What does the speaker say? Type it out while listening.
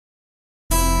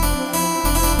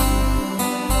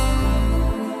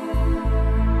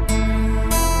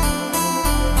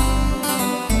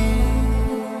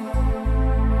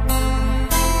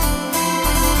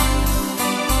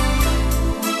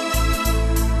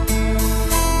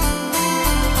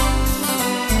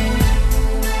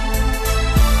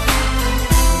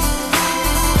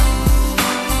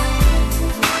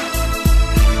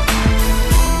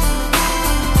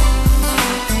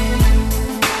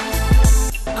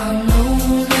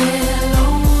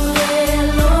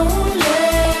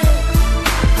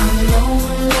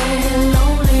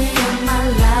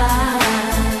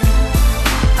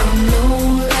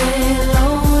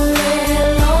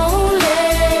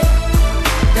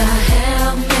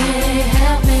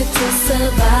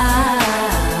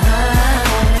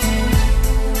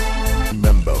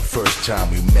time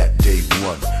we met, day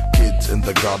one. Kids in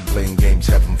the garden playing games,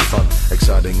 having fun.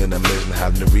 Exciting and amazing,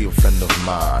 having a real friend of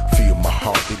mine. Feel my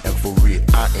heartbeat and for real,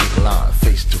 I ain't lying.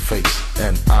 Face to face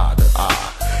and eye to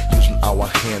eye, using our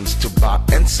hands to buy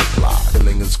and supply.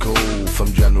 Feeling is cool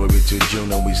from January to June,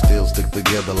 and we still stick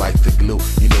together like the glue.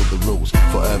 You know the rules,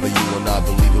 forever you and I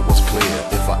believe it was clear.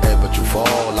 If I ever to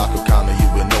fall, I could count on you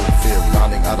with no fear.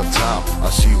 Running out of time, I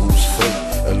see who's fake.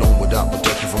 Alone without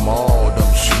protection from all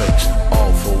them snakes.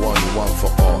 All for one, one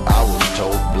for all. I was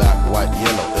told black, white,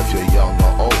 yellow if you're young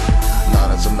or old.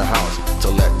 Niners in the house to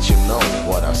let you know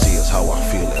what I see is how I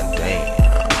feel, and damn,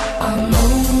 I'm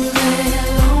lonely.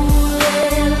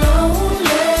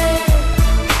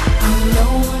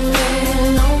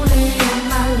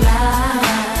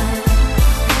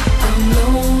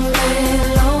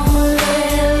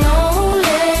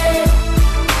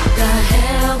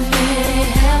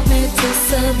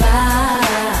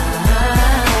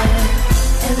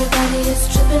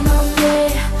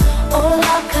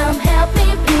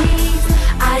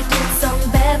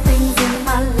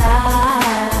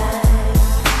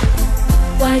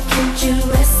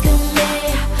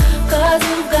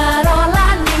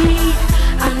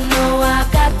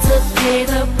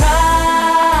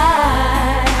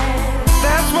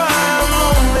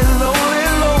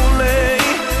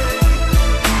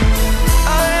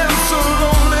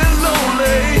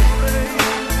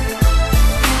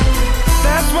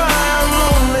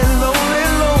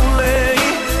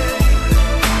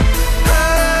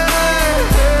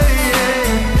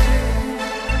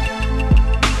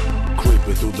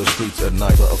 At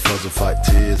night, a fuzz of fight,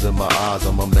 tears in my eyes.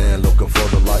 I'm a man looking for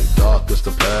the light, darkest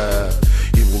the path.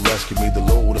 He will rescue me, the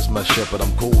Lord is my shepherd.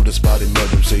 I'm cool despite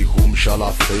emergency. Whom shall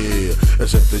I fear?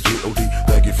 Except the G.O.D.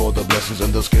 Thank you for the blessings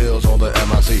and the skills on the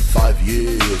MIC. 5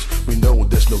 years, we know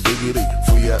there's no diggity.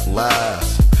 Free at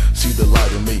last. See the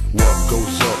light in me. What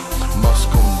goes up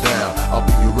must come down. I'll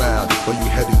be around when you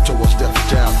heading towards death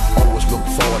town. Always look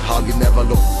forward, how you never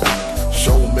look back.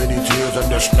 So many tears and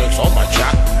the snakes on my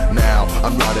jack. Now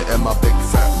I'm riding in my big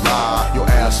fat ride. Your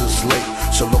ass is late,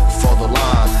 so look for the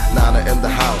line. Nana in the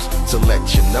house to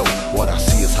let you know what I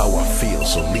see is how I feel.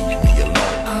 So leave me alone.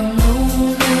 I'm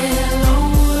lonely,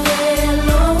 lonely,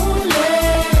 lonely.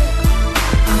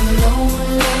 I'm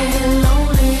lonely,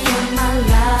 lonely in my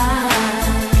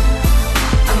life.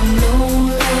 I'm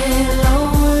lonely,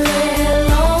 lonely,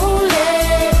 lonely.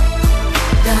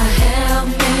 God help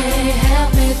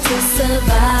me to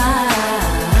survive.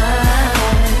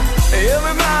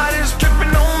 Everybody's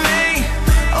tripping on me.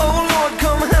 Oh Lord,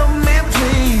 come help me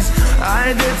please.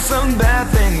 I did some bad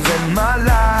things in my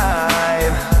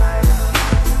life.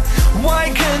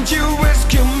 Why can't you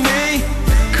rescue me?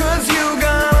 Cause you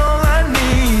got all I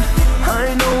need.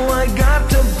 I know I got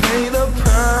to pay the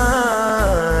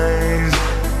price.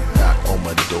 Knock on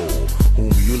my door.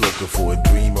 Whom you looking for? A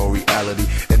dream or reality?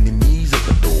 Enemies at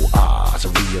the door. Eyes, I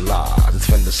realize it's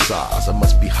fantasize. I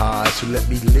must be high, so let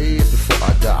me live before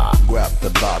I die. Grab the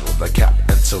bottle, the cap,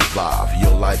 and survive.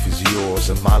 Your life is yours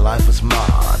and my life is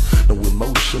mine. No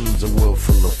emotions, a world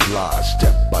full of lies.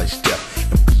 Step by step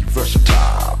and be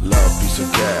versatile. Love, peace,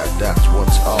 and care, that's what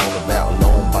it's all about.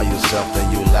 Alone by yourself,